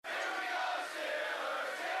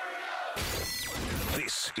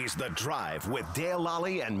This is The Drive with Dale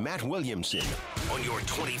Lally and Matt Williamson on your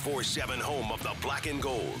 24/7 home of the black and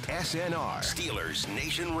gold. SNR, Steelers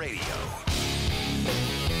Nation Radio.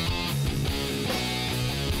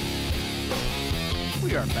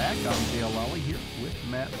 We are back. I'm Dale Lally here with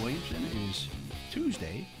Matt Williamson. It is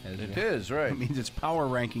Tuesday. It is, right. It means it's power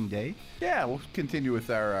ranking day. Yeah, we'll continue with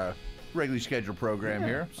our regularly scheduled program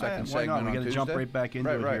here. Second why segment not? on We got to Tuesday. jump right back into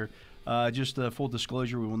it Right. here. Just full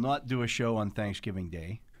disclosure, we will not do a show on Thanksgiving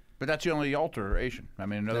Day. But that's the only alteration. I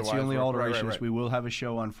mean, That's otherwise the only we're- alteration. right. We will have a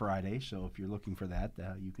show on Friday, so if you're looking for that,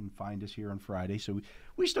 you can find us here on Friday. So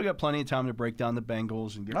we still got plenty of time to break down the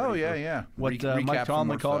Bengals and get ready for what recap Mike some Tomlin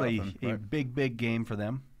more called stuff a big game for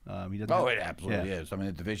them. He doesn't Oh, have- it absolutely is. I mean,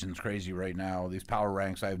 the division's crazy right now. These power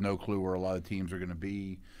ranks, I have no clue where a lot of teams are going to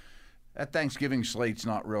be. That Thanksgiving slate's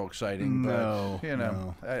not real exciting, No, but, you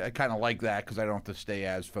know, I kind of like that because I don't have to stay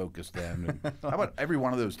as focused then. And how about every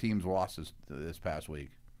one of those teams lost this past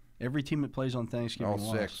week? Every team that plays on Thanksgiving All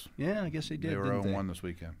lost. 6. Yeah, I guess they did. They were didn't 0-1 this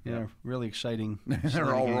weekend. Yeah, really exciting.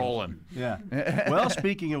 They're all games. rolling. Yeah. Well,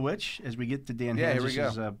 speaking of which, as we get to Dan Yeah, here we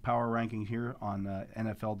Hansis' power ranking here on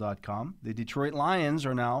NFL.com, the Detroit Lions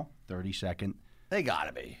are now 32nd. They got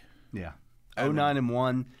to be. Yeah.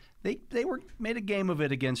 0-9-1. They were made a game of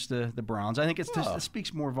it against the Browns. I think it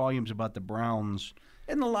speaks more volumes about the Browns.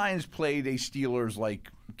 And the Lions played a Steelers-like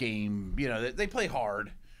game. You know, they play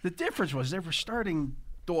hard. The difference was they were starting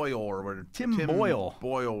Doyle or whatever. Tim Boyle.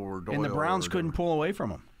 Boyle or Doyle. And the Browns couldn't pull away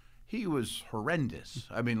from him. He was horrendous.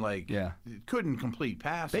 I mean, couldn't complete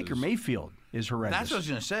passes. Baker Mayfield is horrendous. That's what I was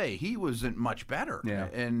going to say. He wasn't much better. Yeah.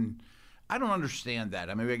 And I don't understand that.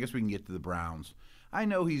 I mean, I guess we can get to the Browns. I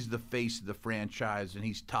know he's the face of the franchise, and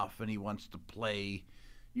he's tough, and he wants to play.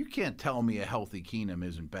 You can't tell me a healthy Keenum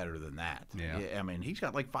isn't better than that. Yeah. I mean, he's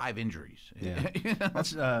got like 5 injuries. Yeah. You know?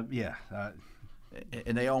 That's,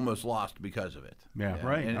 And they almost lost because of it. Yeah,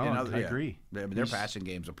 right. And, No, and I agree. Their passing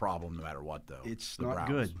game's a problem no matter what, though. It's The not Browns.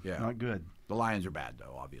 good. Yeah. Not good. The Lions are bad,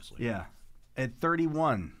 though, obviously. Yeah. At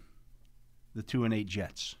 31, the 2-8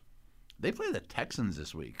 Jets. They play the Texans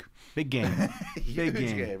this week. Big game. Big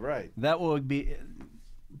Huge game. right. That will be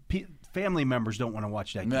family members don't want to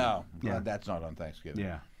watch that game. No, Yeah. that's not on Thanksgiving.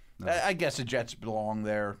 Yeah. I guess the Jets belong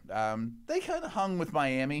there. They kind of hung with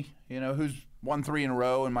Miami, who's won 3 in a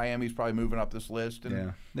row, and Miami's probably moving up this list. And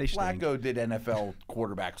Yeah, they stink. Flacco did NFL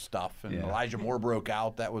quarterback stuff, and Yeah. Elijah Moore broke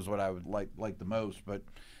out. That was what I would like the most. But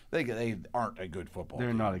they aren't a good football They're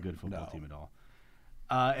team. not a good football No. team at all.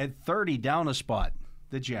 At 30, down a spot,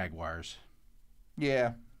 the Jaguars.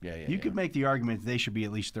 Yeah. You could make the argument they should be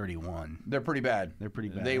at least 31. They're pretty bad. They're pretty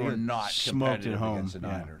bad. They They were got not smoked at competitive home. against the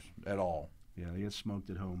Yeah. Niners at all. Yeah, they get smoked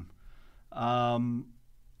at home.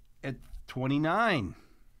 At 29,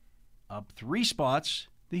 up 3 spots,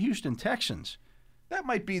 the Houston Texans. That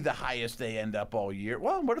might be the highest they end up all year.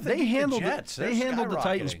 Well, what if they beat handled the Jets? They They're handled the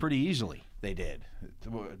Titans skyrocketing. pretty easily. They did.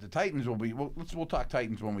 The Titans will be. We'll talk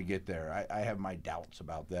Titans when we get there. I have my doubts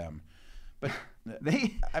about them, but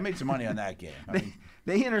I made some money on that game. I mean,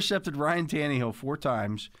 They intercepted Ryan Tannehill 4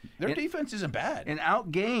 times. their defense isn't bad.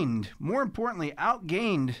 And more importantly,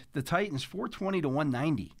 outgained the Titans 420 to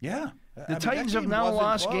 190. Yeah, The Titans have now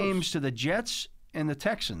lost games to the Jets and the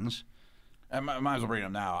Texans. I might as well bring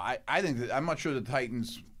them now. I think I'm not sure the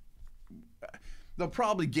Titans. They'll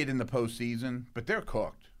probably get in the postseason, but they're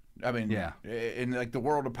cooked. I mean, Yeah. In like the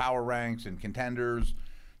world of power ranks and contenders,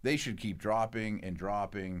 they should keep dropping and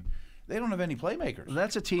dropping. They don't have any playmakers.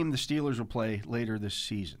 That's a team the Steelers will play later this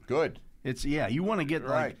season. Good. You want to get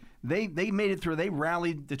Right. they made it through. They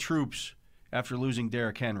rallied the troops after losing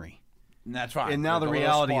Derrick Henry. And that's fine. And now With the a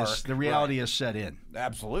little reality spark. has set in.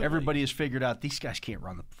 Absolutely. Everybody has figured out these guys can't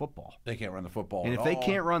run the football. They can't run the football. And at if they all.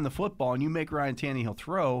 can't run the football and you make Ryan Tannehill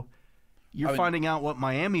throw, you're finding out what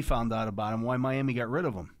Miami found out about him, why Miami got rid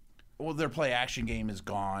of him. Well, their play action game is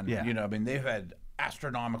gone. Yeah. I mean, they've had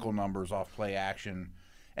astronomical numbers off play action,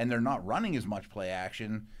 and they're not running as much play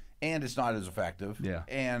action, and it's not as effective. Yeah.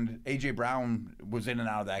 And A.J. Brown was in and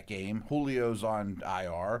out of that game. Julio's on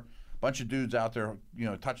IR. Bunch of dudes out there,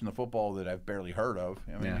 touching the football that I've barely heard of.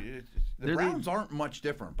 I mean, the Browns aren't much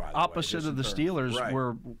different, by the way. Opposite just of the in terms- Steelers, Right.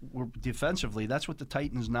 were defensively. That's what the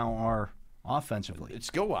Titans now are offensively. It's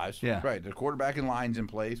skill-wise. Yeah. Right. The quarterback and line's in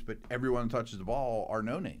place, but everyone that touches the ball are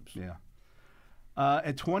no names. Yeah.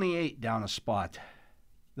 At 28, down a spot,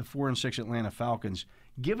 the 4-6 Atlanta Falcons.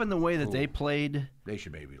 Given the way that they played They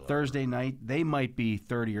should maybe lower. Thursday night, they might be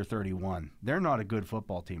 30 or 31. They're not a good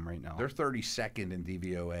football team right now. They're 32nd in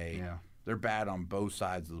DVOA. Yeah. They're bad on both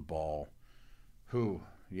sides of the ball.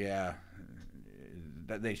 Yeah.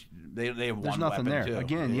 they have There's one nothing weapon there. too.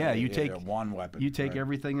 Again, you take one weapon. You take right.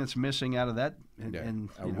 everything that's missing out of that, and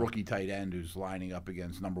a rookie tight end who's lining up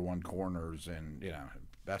against number one corners, and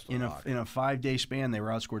best of luck. In a 5-day span, they were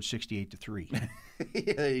outscored 68-3.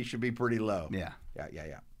 He should be pretty low. Yeah.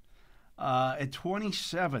 Yeah. At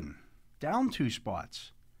 27, down 2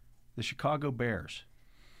 spots, the Chicago Bears.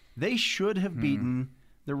 They should have beaten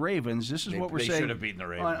the Ravens. This is what we're they saying. should have beaten the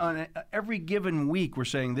Ravens. On every given week, we're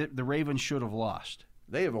saying that the Ravens should have lost.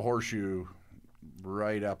 They have a horseshoe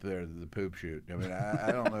right up there, the poop chute. I mean,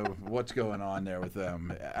 I don't know what's going on there with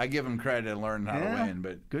them. I give them credit and learn how to win,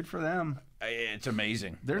 but good for them. it's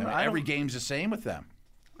amazing. Every game's the same with them.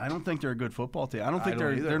 I don't think they're a good football team. I don't think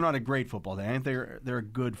they're not a great football team. I think they're a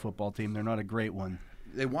good football team. They're not a great one.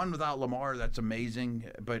 They won without Lamar. That's amazing.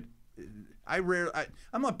 But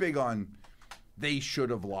I'm not big on they should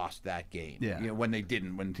have lost that game. Yeah. When they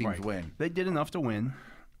didn't, when teams win. They did enough to win.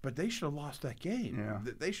 But they should have lost that game.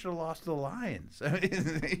 Yeah. They should have lost to the Lions.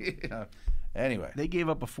 Anyway. They gave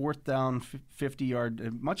up a 4th down,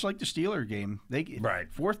 50-yard, much like the Steeler game. Right.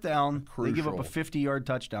 4th down, Crucial. they give up a 50-yard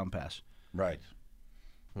touchdown pass. Right.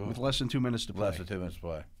 With less than 2 minutes to play. Less than 2 minutes to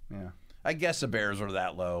play. Yeah. I guess the Bears are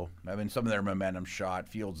that low. I mean, some of their momentum shot.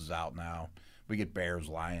 Fields is out now. We get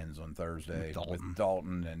Bears-Lions on Thursday with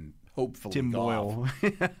Dalton and hopefully Tim Goff.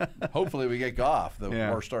 Boyle. Hopefully we get Goff, the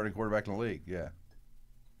worst starting quarterback in the league. Yeah.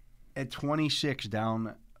 At 26,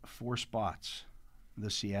 down 4 spots, the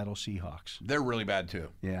Seattle Seahawks. They're really bad, too.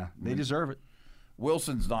 Yeah, they deserve it.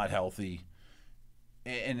 Wilson's not healthy.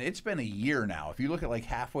 And it's been a year now. If you look at like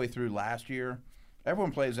halfway through last year,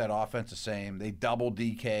 everyone plays that offense the same. They double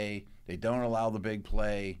DK. They don't allow the big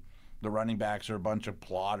play. The running backs are a bunch of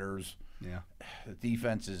plotters. Yeah. The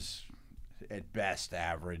defense is at best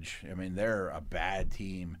average. I mean, they're a bad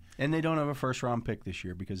team. And they don't have a first-round pick this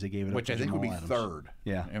year because they gave it Which up to I think would be Jamal Adams. third.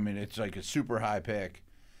 Yeah. I mean, it's like a super high pick.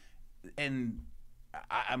 And,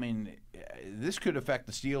 I mean, this could affect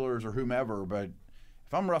the Steelers or whomever, but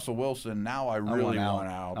if I'm Russell Wilson, now I really want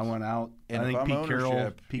out. I want out. And I if think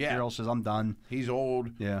I'm Pete Carroll says, I'm done. He's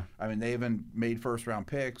old. Yeah. I mean, they haven't made first-round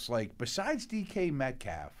picks. Like, besides DK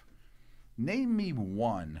Metcalf, name me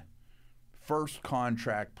one first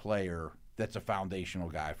contract player that's a foundational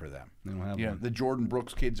guy for them. They don't have one. The Jordan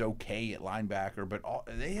Brooks kid's okay at linebacker, but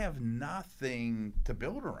they have nothing to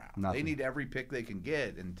build around. Nothing. They need every pick they can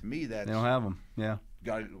get, and to me, that's They don't have them. Yeah.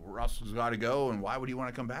 Russell's got to go, and why would he want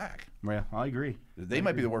to come back? Yeah, I agree. They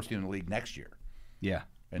might be the worst team in the league next year, Yeah.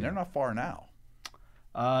 and they're not far now.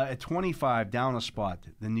 At 25, down a spot,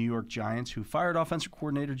 the New York Giants, who fired offensive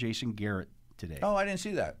coordinator Jason Garrett today. Oh, I didn't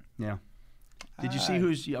see that. Yeah. Did you see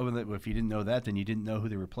who's? If you didn't know that, then you didn't know who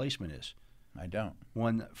the replacement is. I don't.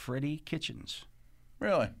 One Freddie Kitchens.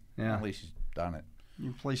 Really? Yeah. At least he's done it.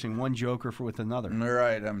 You're replacing one Joker with another. All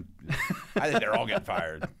right. I think they're all getting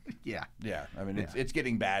fired. Yeah. Yeah. I mean, it's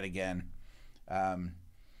getting bad again.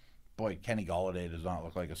 Boy, Kenny Golladay does not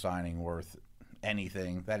look like a signing worth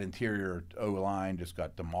anything. That interior O-line just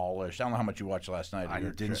got demolished. I don't know how much you watched last night. I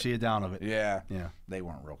didn't see a down of it. Yeah. Yeah. They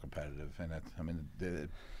weren't real competitive. And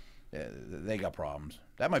they got problems.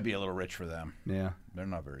 That might be a little rich for them. Yeah. They're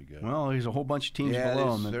not very good. Well, there's a whole bunch of teams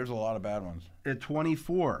below them. There's a lot of bad ones. At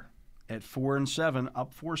 24, at 4-7,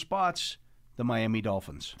 up 4 spots, the Miami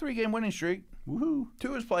Dolphins. 3-game winning streak. Woohoo!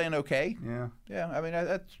 Tua's playing okay. Yeah. Yeah, I mean,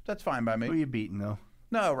 that's fine by me. Who are you beating, though?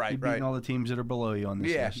 No, right, You're beating right. all the teams that are below you on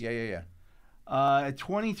this list. Yeah. At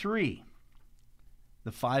 23,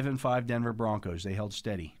 the 5-5 Denver Broncos. They held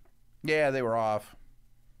steady. Yeah, they were off.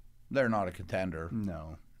 They're not a contender.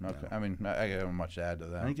 No. Okay. I mean, I don't have much to add to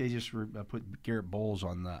that. I think they just put Garrett Bowles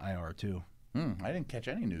on the IR, too. I didn't catch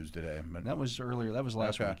any news today. But That was earlier. That was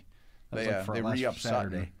last Okay. week. That was They last re-upped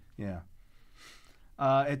Saturday. Sutton. Yeah.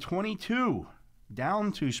 At 22,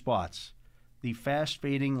 down 2 spots, the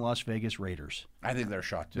fast-fading Las Vegas Raiders. I think they're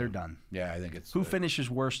shot too. They're done. Yeah, I think it's Who finishes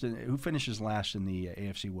last in the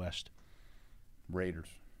AFC West? Raiders.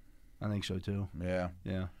 I think so too. Yeah.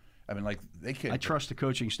 Yeah. I mean, like they could. I trust the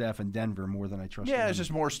coaching staff in Denver more than I trust. Yeah, them. it's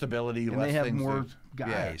just more stability. And less they have things more to-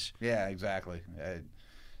 guys. Yeah, exactly.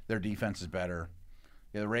 Their defense is better.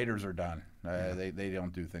 Yeah, the Raiders are done. They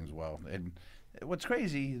don't do things well. And what's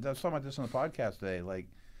crazy, I was talking about this on the podcast today. Like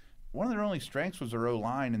one of their only strengths was their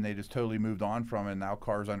O-line, and they just totally moved on from it. And now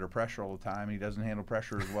Carr's under pressure all the time. He doesn't handle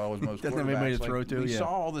pressure as well as most Doesn't have quarterbacks. anybody to throw to, We yeah. saw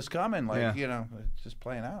all this coming. Like Yeah. it's just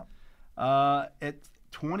playing out. At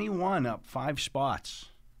 21, up 5 spots,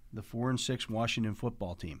 the 4-6 Washington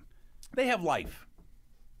football team. They have life.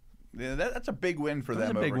 Yeah, that's a big win for That's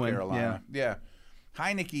them a big over win, Carolina. Yeah.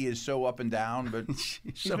 Heineke is so up and down, but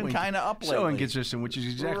he's been kind of up lately. So inconsistent, which is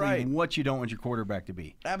exactly Right. what you don't want your quarterback to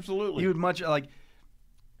be. Absolutely. You would much like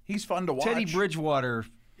He's fun to watch. Teddy Bridgewater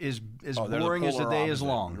is as boring as the day is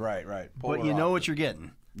long. Right. But you know what you're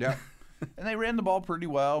getting. Yeah. And they ran the ball pretty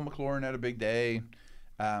well. McLaurin had a big day.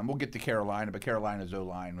 We'll get to Carolina, but Carolina's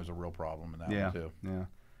O-line was a real problem in that one too. Yeah.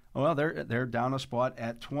 Well, they're down a spot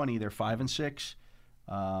at 20. They're 5-6.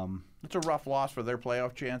 It's a rough loss for their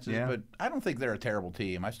playoff chances, but I don't think they're a terrible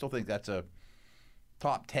team. I still think that's a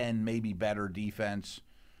top 10, maybe better defense.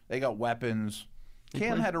 They got weapons.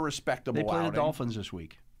 Cam had a respectable outing. They play the Dolphins this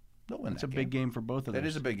week. It's a big game for both of them. It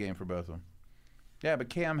is a big game for both of them. Yeah, but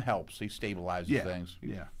Cam helps. He stabilizes things.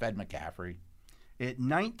 He fed McCaffrey. At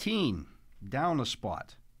 19, down a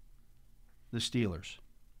spot, the Steelers.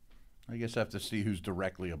 I guess I have to see who's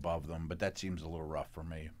directly above them, but that seems a little rough for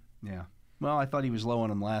me. Yeah. Well, I thought he was low on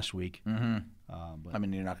them last week. Mm-hmm. But, I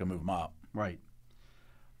mean, you're not going to move them up. Right.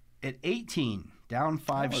 At 18, down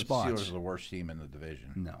 5 spots. The Steelers are the worst team in the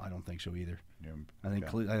division. No, I don't think so either. I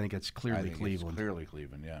think it's clearly Cleveland. It's clearly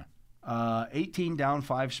Cleveland, yeah. 18 down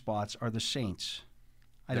 5 spots are the Saints.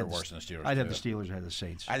 They're worse than the Steelers. I'd have the Steelers ahead of the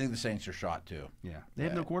Saints. I think the Saints are shot too. Yeah, they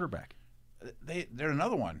have no quarterback. They're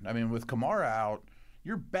another one. I mean, with Kamara out,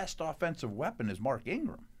 your best offensive weapon is Mark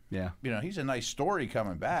Ingram. Yeah, he's a nice story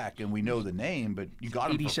coming back, and we know the name, but you got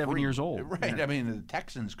him 87 for free. years old, right? Yeah. I mean, the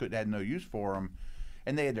Texans had no use for him,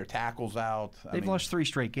 and they had their tackles out. They've lost 3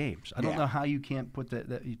 straight games. I don't know how you can't put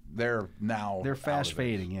that. They're fast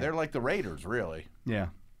fading. Yeah. They're like the Raiders, really. Yeah.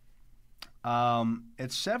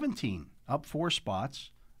 At 17, up 4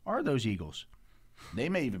 spots, are those Eagles. They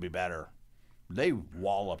may even be better. They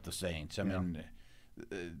wall up the Saints. I mean,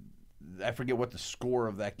 I forget what the score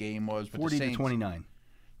of that game was. But 40-29.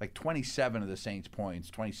 Like 27 of the Saints' points,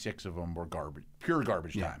 26 of them were pure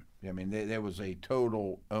garbage time. I mean, there was a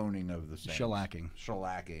total owning of the Saints.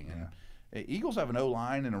 Shellacking. Yeah. And Eagles have an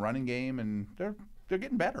O-line and a running game, and they're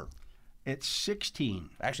getting better. It's 16.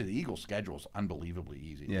 Actually, the Eagles' schedule is unbelievably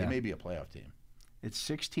easy. Yeah. They may be a playoff team. It's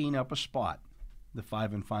 16 up a spot, the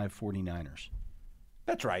 5-5 49ers.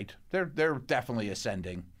 That's right. They're definitely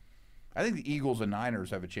ascending. I think the Eagles and Niners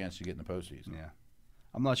have a chance to get in the postseason. Yeah.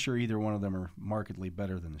 I'm not sure either one of them are markedly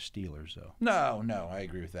better than the Steelers, though. No, I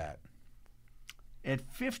agree with that. At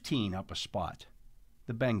 15 up a spot,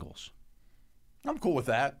 the Bengals. I'm cool with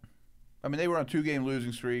that. I mean, they were on a 2-game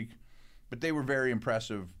losing streak, but they were very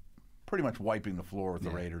impressive, pretty much wiping the floor with the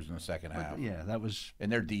Raiders in the second half. Yeah, that was...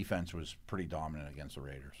 And their defense was pretty dominant against the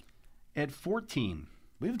Raiders. At 14...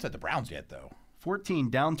 We haven't said the Browns yet, though. 14,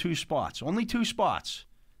 down 2 spots. Only 2 spots.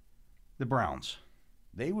 The Browns.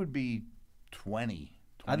 They would be 20.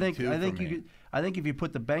 I think if you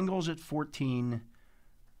put the Bengals at 14,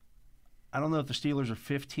 I don't know if the Steelers are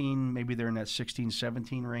 15, maybe they're in that 16,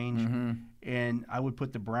 17 range, and I would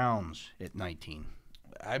put the Browns at 19.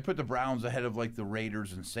 I put the Browns ahead of like the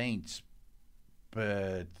Raiders and Saints,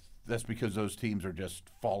 but that's because those teams are just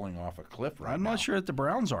falling off a cliff right now. I'm not sure that the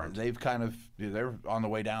Browns aren't. They're on the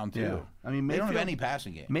way down too. Yeah. I mean, they don't have any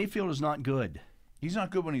passing game. Mayfield is not good. He's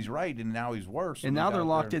not good when he's right, and now he's worse. And now they're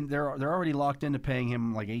locked in. They're already locked into paying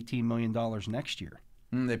him like $18 million next year.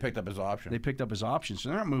 They picked up his option. They picked up his option, so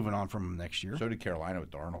they're not moving on from him next year. So did Carolina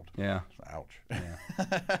with Darnold. Yeah. Ouch.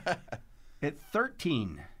 Yeah. At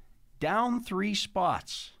 13, down 3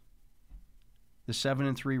 spots, the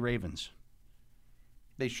 7-3 Ravens.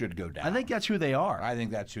 They should go down. I think that's who they are. I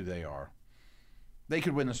think that's who they are. They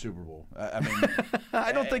could win the Super Bowl. I mean,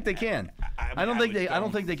 I don't think they can. I don't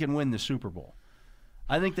think they can win the Super Bowl.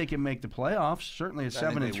 I think they can make the playoffs. Certainly at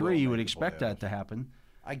 7-3, you would expect that to happen.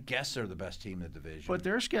 I guess they're the best team in the division. But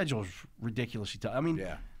their schedule's ridiculously tough. I mean,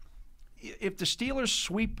 if the Steelers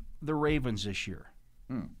sweep the Ravens this year,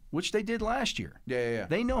 which they did last year,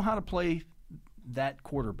 they know how to play that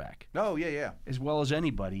quarterback. Oh, yeah. As well as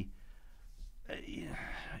anybody.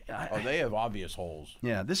 They have obvious holes.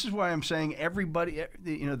 Yeah, this is why I'm saying everybody,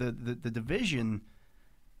 the division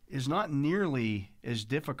is not nearly as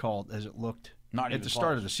difficult as it looked at the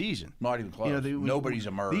start of the season. Not even close. Nobody's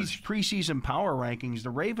emerged. These preseason power rankings, the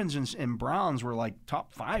Ravens and Browns were like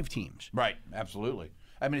top 5 teams. Right, absolutely.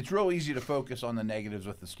 I mean, it's real easy to focus on the negatives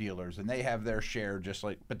with the Steelers, and they have their share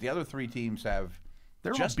but the other 3 teams have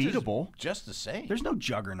they're unbeatable. Just the same. There's no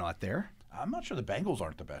juggernaut there. I'm not sure the Bengals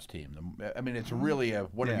aren't the best team. I mean, it's really a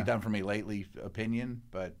what have you done for me lately opinion,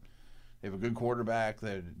 but they have a good quarterback.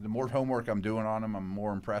 The more homework I'm doing on them, I'm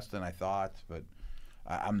more impressed than I thought, but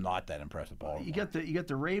I'm not that impressed with Baltimore. You got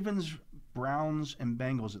the Ravens, Browns, and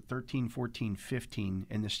Bengals at 13, 14, 15,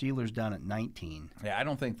 and the Steelers down at 19. Yeah, I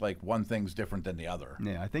don't think like one thing's different than the other.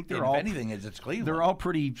 Yeah, I think if anything, it's Cleveland. They're all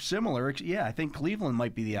pretty similar. Yeah, I think Cleveland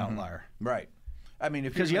might be the outlier. Right. I mean,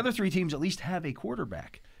 because the other 3 teams at least have a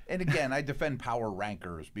quarterback. And again, I defend power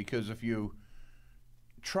rankers because if you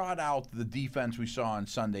trot out the defense we saw on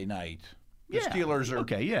Sunday night, the Yeah. Steelers are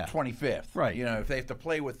Okay, yeah. 25th. Right. You know, if they have to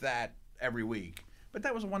play with that every week. But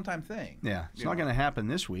that was a one-time thing. Yeah, it's you not know. going to happen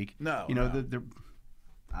this week. No, you know, no.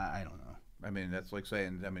 I don't know. I mean, that's like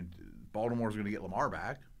saying, Baltimore's going to get Lamar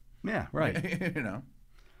back. Yeah, right. You know.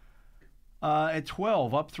 At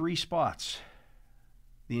 12, up 3 spots,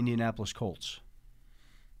 the Indianapolis Colts.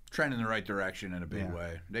 Trend in the right direction in a big Yeah.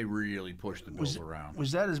 way. They really pushed the Bills around.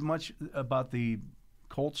 Was that as much about the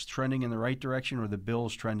Colts trending in the right direction or the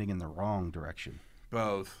Bills trending in the wrong direction?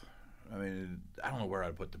 Both. I mean, I don't know where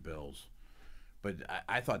I'd put the Bills, but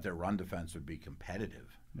I thought their run defense would be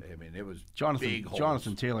competitive. I mean, it was big holes.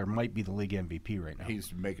 Jonathan Taylor might be the league MVP right now.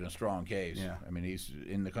 He's making a strong case. Yeah. I mean, he's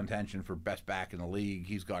in the contention for best back in the league.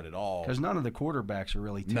 He's got it all. Because none of the quarterbacks are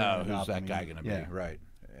really No, tearing it who's up. that guy going to yeah. be? Right.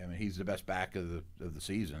 I mean, he's the best back of the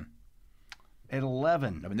season. At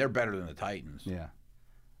 11, I mean, they're better than the Titans. yeah.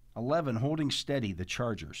 11, holding steady, the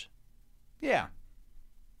Chargers. Yeah.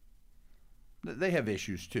 They have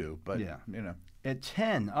issues too, but Yeah. you know. At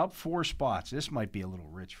 10, up 4 spots. This might be a little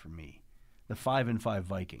rich for me. The 5-5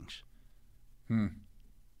 Vikings.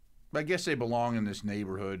 I guess they belong in this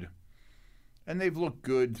neighborhood, and they've looked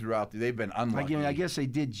good throughout. They've been unlucky. I guess they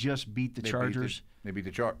did just beat the Chargers They beat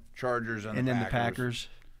the Chargers and then the the Packers.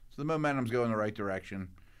 So the momentum's going in the right direction.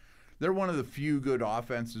 They're one of the few good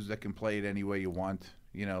offenses that can play it any way you want.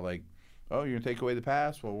 You know, like, oh, you're going to take away the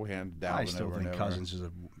pass? Well, we'll hand it down. I still think Cousins is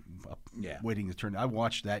waiting to turn. I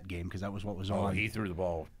watched that game because that was what was Oh, on. he threw the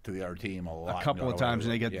ball to the other team a lot. A couple of times,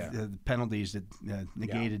 and they got yeah. the penalties that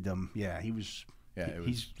negated them. Yeah, he was. Yeah, it was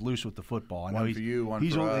he's loose with the football. I know one he's, for you, one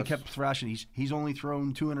he's for only, us. They kept thrashing. He's only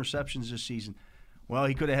thrown 2 interceptions this season. Well,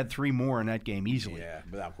 he could have had 3 more in that game easily. Yeah,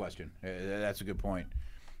 without question. That's a good point.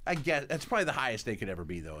 I guess that's probably the highest they could ever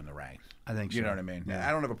be, though, in the ranks. I think so. You know what I mean? Yeah.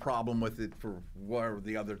 I don't have a problem with it for what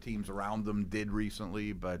the other teams around them did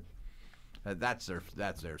recently, but that's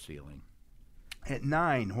their ceiling. At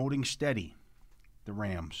 9, holding steady, the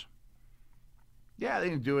Rams. Yeah, they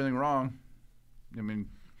didn't do anything wrong. I mean,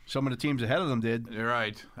 Some of the teams ahead of them did. you're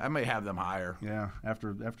right. I may have them higher. Yeah,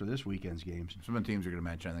 after this weekend's games. Some of the teams you're going to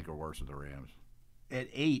mention, I think, are worse than the Rams. At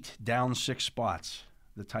 8, down 6 spots,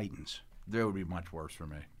 the Titans. They would be much worse for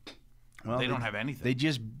me. Well, They don't have anything. They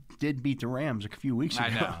just did beat the Rams a few weeks ago. I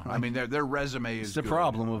know. I mean, their resume is It's the good.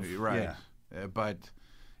 problem of- right. yeah. But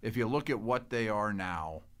if you look at what they are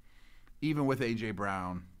now, even with A.J.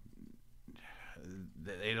 Brown,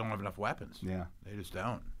 they don't have enough weapons. Yeah. They just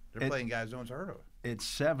don't. They're playing guys no one's heard of. At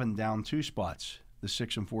 7, down 2 spots, the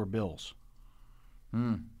 6-4 Bills.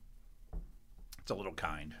 It's a little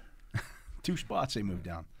kind. 2 spots they moved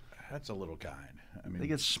down. That's a little kind. I mean, They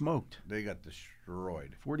get smoked, they got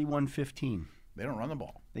destroyed. 41-15. They don't run the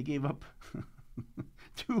ball. They gave up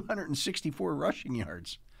 264 rushing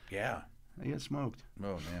yards. Yeah. They get smoked.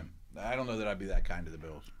 Oh, man. I don't know that I'd be that kind to the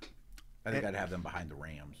Bills. I think I'd have them behind the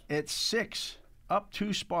Rams. At 6, up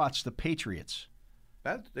 2 spots, the Patriots.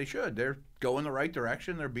 They should. They're going the right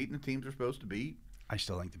direction. They're beating the teams they're supposed to beat. I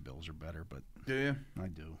still think the Bills are better, but Do you? I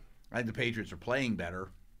do. I think the Patriots are playing better.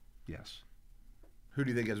 Yes. Who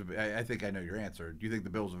do you think has? I think I know your answer. Do you think the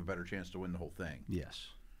Bills have a better chance to win the whole thing? Yes.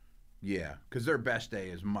 Yeah, because their best day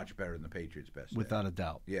is much better than the Patriots' best day. Without a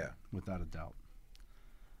doubt. Yeah. Without a doubt.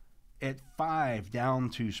 At 5, down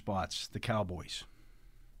 2 spots, the Cowboys.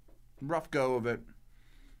 Rough go of it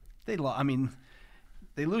They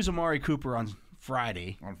lose Amari Cooper on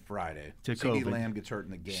Friday. on Friday. To CeeDee COVID. Lamb gets hurt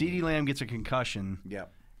in the game. CeeDee Lamb gets a concussion,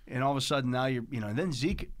 Yep. and all of a sudden now and then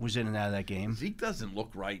Zeke was in and out of that game. Zeke doesn't look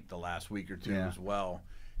right the last week or two Yeah. as well.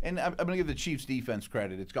 And I'm going to give the Chiefs defense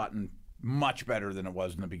credit. It's gotten much better than it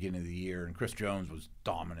was in the beginning of the year, and Chris Jones was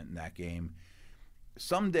dominant in that game.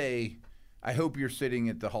 Someday, I hope you're sitting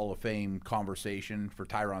at the Hall of Fame conversation for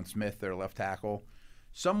Tyron Smith, their left tackle.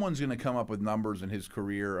 Someone's going to come up with numbers in his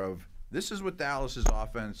career of this is what Dallas's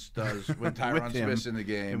offense does when Tyron With him Smith's in the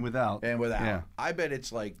game. and without. Yeah. Yeah. I bet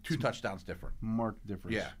it's like 2 touchdowns different. Marked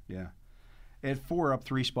difference. Yeah. Yeah. At 4, up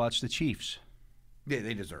 3 spots, the Chiefs. Yeah,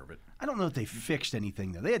 they deserve it. I don't know if they fixed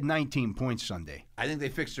anything, though. They had 19 points Sunday. I think they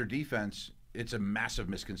fixed their defense. It's a massive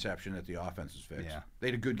misconception that the offense is fixed. Yeah. They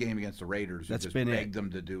had a good game against the Raiders. That's who just been it. begged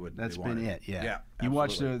them to do what That's they been wanted. it, yeah. Yeah, You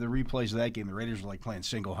watch the absolutely. replays of that game. The Raiders were like playing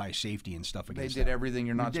single high safety and stuff They against did them. everything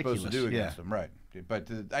you're not supposed to do Ridiculous, against them, right? But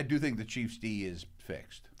I do think the Chiefs' D is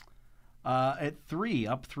fixed. At 3,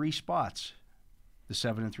 up 3 spots, the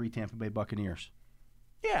 7-3 Tampa Bay Buccaneers.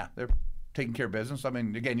 Yeah, they're taking care of business. I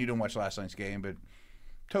mean, again, you didn't watch last night's game, but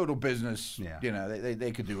total business. Yeah. You know,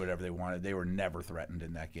 they could do whatever they wanted. They were never threatened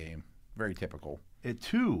in that game. Very typical. At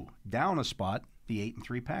 2, down a spot, the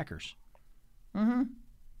 8-3 Packers.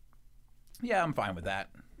 Yeah, I'm fine with that.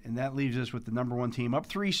 And that leaves us with the number 1 team up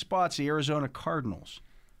 3 spots, the Arizona Cardinals.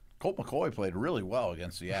 Colt McCoy played really well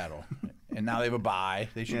against Seattle, and now they have a bye.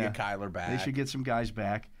 They should get Kyler back. They should get some guys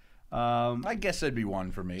back. I guess that'd be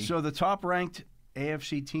one for me. So the top-ranked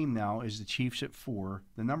AFC team now is the Chiefs at 4.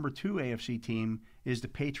 The number 2 AFC team is the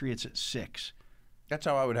Patriots at 6. That's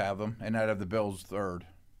how I would have them, and I'd have the Bills 3rd.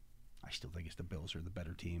 I still think it's the Bills are the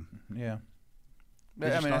better team. Yeah.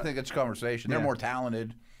 I think it's a conversation. They're more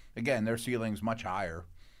talented. Again, their ceiling's much higher.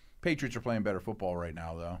 Patriots are playing better football right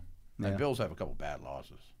now, though. And Bills have a couple bad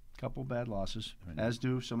losses. Couple bad losses, as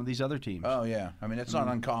do some of these other teams. Oh, yeah. I mean, it's not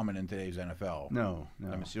uncommon in today's NFL. No.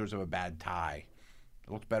 I mean, Steelers have a bad tie.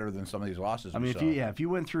 It looks better than some of these losses. I mean, if you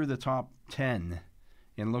went through the top 10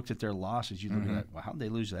 and looked at their losses, you'd look at that. Well, how'd they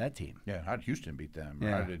lose to that team? Yeah, how'd Houston beat them?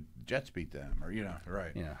 Or how did Jets beat them? Or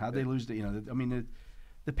right? Yeah, how'd they lose? The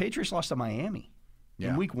Patriots lost to Miami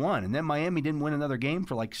in Week 1, and then Miami didn't win another game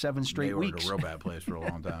for like 7 straight weeks. They were in a real bad place for a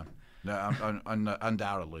long time. No,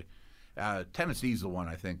 undoubtedly. Tennessee's the one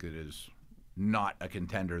I think that is not a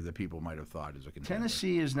contender that people might have thought is a contender.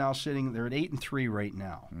 Tennessee is now sitting. They're at 8-3 right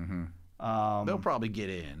now. Mm-hmm. They'll probably get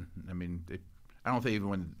in. I mean, I don't think even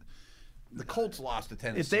when the Colts lost to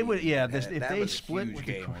Tennessee, if they would, if they split with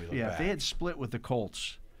if they had split with the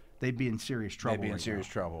Colts, they'd be in serious trouble. They'd be in serious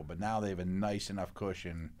trouble. But now they have a nice enough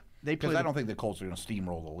cushion. Because I don't think the Colts are going to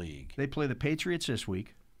steamroll the league. They play the Patriots this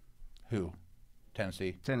week. Who?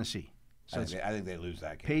 Tennessee. So I think they lose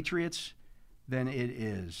that game. Patriots. Then it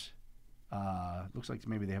is. Looks like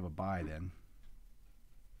maybe they have a bye then.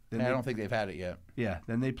 I don't think they've had it yet. Yeah.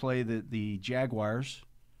 Then they play the Jaguars.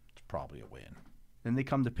 It's probably a win. Then they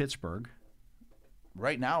come to Pittsburgh.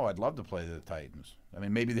 Right now, I'd love to play the Titans. I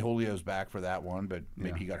mean, maybe the Julio's back for that one, but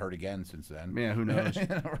maybe he got hurt again since then. Yeah, who knows?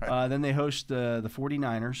 Right. Then they host the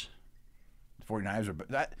 49ers. The 49ers are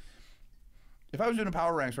that. If I was doing the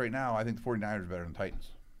power ranks right now, I think the 49ers are better than the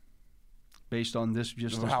Titans. Based on this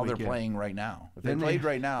how they're playing right now. If they played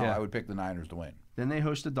right now, I would pick the Niners to win. Then they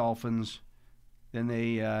host the Dolphins. Then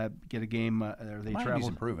they get a game. They Miami's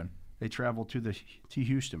improving. They travel to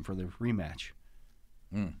Houston for the rematch.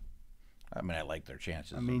 I mean, I like their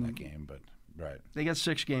chances in that game, but they got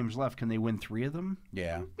 6 games left. Can they win 3 of them?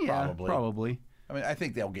 Yeah, probably. I mean, I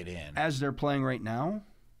think they'll get in. As they're playing right now,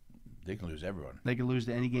 they can lose everyone. They can lose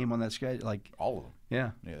to any game on that schedule, like all of them.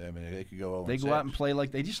 Yeah. I mean, they could go. They go out and play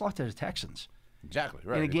like they just lost to the Texans. Exactly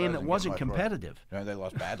right. In a game that wasn't competitive. No, they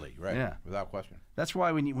lost badly. Right. Yeah. Without question. That's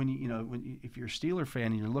why if you're a Steeler fan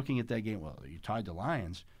and you're looking at that game, well, you tied the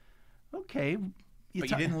Lions. Okay. But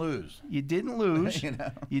you didn't lose. You didn't lose.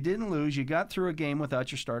 You didn't lose. You got through a game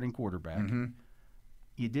without your starting quarterback. Mm-hmm.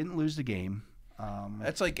 You didn't lose the game.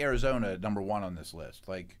 That's like Arizona, number 1 on this list.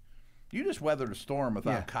 Like, you just weathered a storm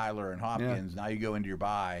without Kyler and Hopkins. Now you go into your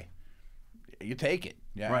bye. You take it.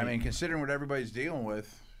 Yeah. Right. I mean, considering what everybody's dealing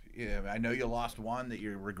with, I know you lost one that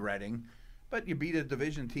you're regretting, but you beat a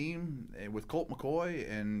division team with Colt McCoy,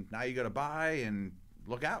 and now you got a bye, and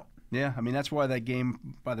look out. Yeah, I mean, that's why that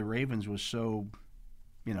game by the Ravens was so.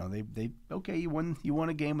 You won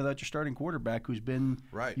a game without your starting quarterback, who's been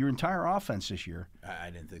your entire offense this year.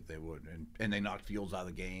 I didn't think they would, and they knocked Fields out of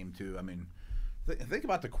the game too. I mean, think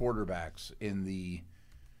about the quarterbacks in the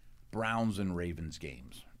Browns and Ravens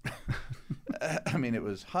games. I mean, it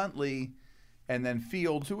was Huntley, and then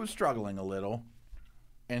Fields, who was struggling a little,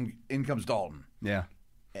 and in comes Dalton. Yeah,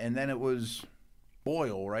 and then it was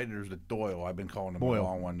Boyle, right? There's the Doyle. I've been calling him a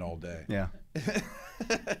long one all day. Yeah.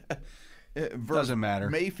 Doesn't matter.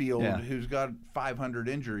 Mayfield, who's got 500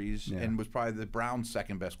 injuries and was probably the Browns'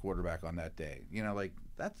 second best quarterback on that day.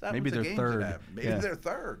 That maybe was they're third. Maybe they're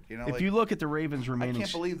third. If you look at the Ravens remaining, I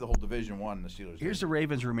can't believe the whole Division One the Steelers. Here's the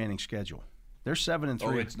Ravens remaining schedule. They're 7-3.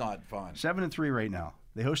 Oh, it's not fun. 7-3 right now.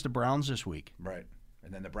 They host the Browns this week. Right,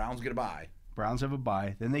 and then the Browns get a bye. Browns have a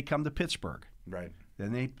bye. Then they come to Pittsburgh. Right.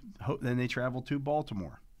 Then they travel to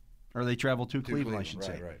Baltimore, or they travel to Cleveland, I should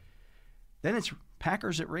say. Right. Then it's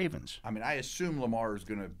Packers at Ravens. I mean, I assume Lamar is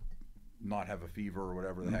going to not have a fever or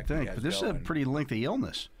whatever the heck he has but this is a pretty lengthy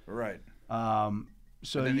illness. Right.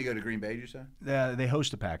 So then they go to Green Bay, you say? They host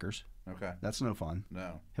the Packers. Okay. That's no fun.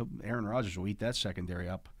 No. Aaron Rodgers will eat that secondary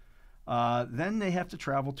up. Then they have to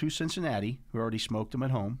travel to Cincinnati, who already smoked them at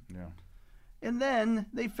home. Yeah. And then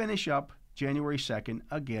they finish up January 2nd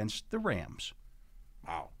against the Rams.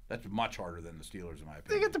 Wow. That's much harder than the Steelers, in my opinion.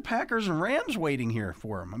 They get the Packers and Rams waiting here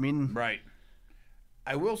for them. I mean, right.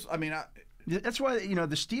 That's why,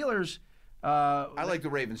 the Steelers. I like the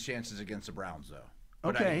Ravens' chances against the Browns, though.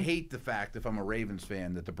 But okay. I hate the fact, if I'm a Ravens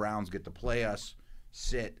fan, that the Browns get to play us,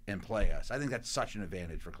 sit, and play us. I think that's such an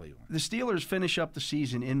advantage for Cleveland. The Steelers finish up the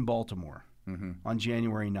season in Baltimore on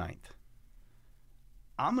January 9th.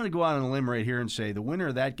 I'm going to go out on a limb right here and say the winner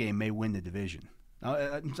of that game may win the division.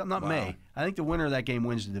 Not may. I think the winner of that game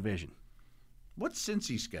wins the division. What's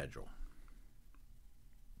Cincy's schedule?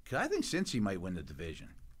 Because I think Cincy might win the division.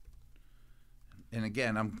 And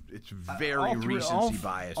again, it's very recency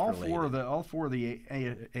bias related. All four of the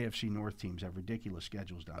AFC North teams have ridiculous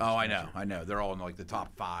schedules down. Oh, I know. They're all in like the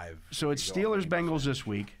top 5. So it's Steelers-Bengals this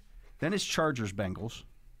week. Then it's Chargers-Bengals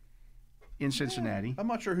in Cincinnati. I'm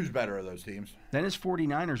not sure who's better of those teams. Then it's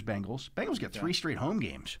 49ers-Bengals. Bengals get 3 straight home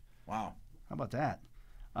games. Wow. How about that?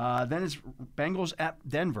 Then it's Bengals at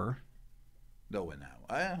Denver. They'll win now.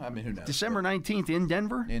 I mean, who knows? December 19th in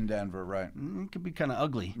Denver. In Denver, right. It could be kind of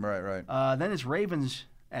ugly. Right. Then it's Ravens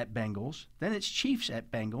at Bengals. Then it's Chiefs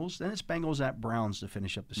at Bengals. Then it's Bengals at Browns to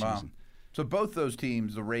finish up the season. So both those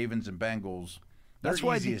teams, the Ravens and Bengals, that's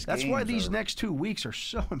why these next 2 weeks are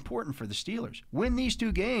so important for the Steelers. Win these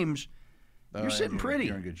 2 games, you're sitting pretty.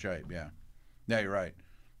 You're in good shape, yeah. Yeah, you're right.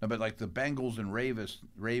 No, but like the Bengals and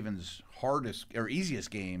Ravens' hardest or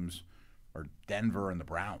easiest games are Denver and the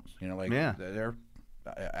Browns. They're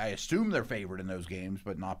I assume they're favored in those games,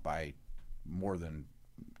 but not by more than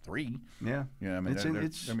 3. Yeah. I mean, they're going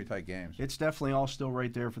to be tight games. It's definitely all still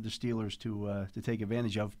right there for the Steelers to take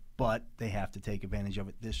advantage of, but they have to take advantage of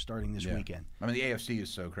it starting this weekend. I mean, the AFC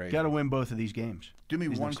is so crazy. Got to win both of these games. Do me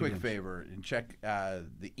one quick favor and check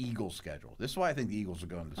the Eagles' schedule. This is why I think the Eagles are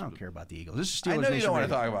going this week. I don't care about the Eagles. This is Steelers I know Nation you don't want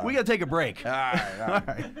to Radio. talk about We got to take a break. All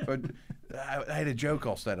right. But I had a joke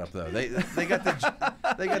all set up though. They got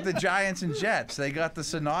the Giants and Jets. They got the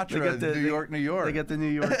Sinatra, New York. They got the New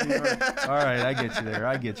York. All right, I get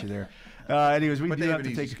you there. Anyways, we do have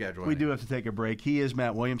to take a break. He is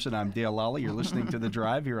Matt Williamson. I'm Dale Lally. You're listening to The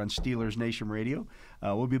Drive here on Steelers Nation Radio.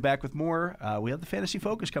 We'll be back with more. We have the Fantasy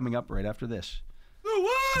Focus coming up right after this.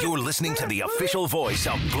 You're listening to the official voice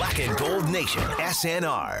of Black and Gold Nation,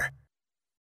 SNR.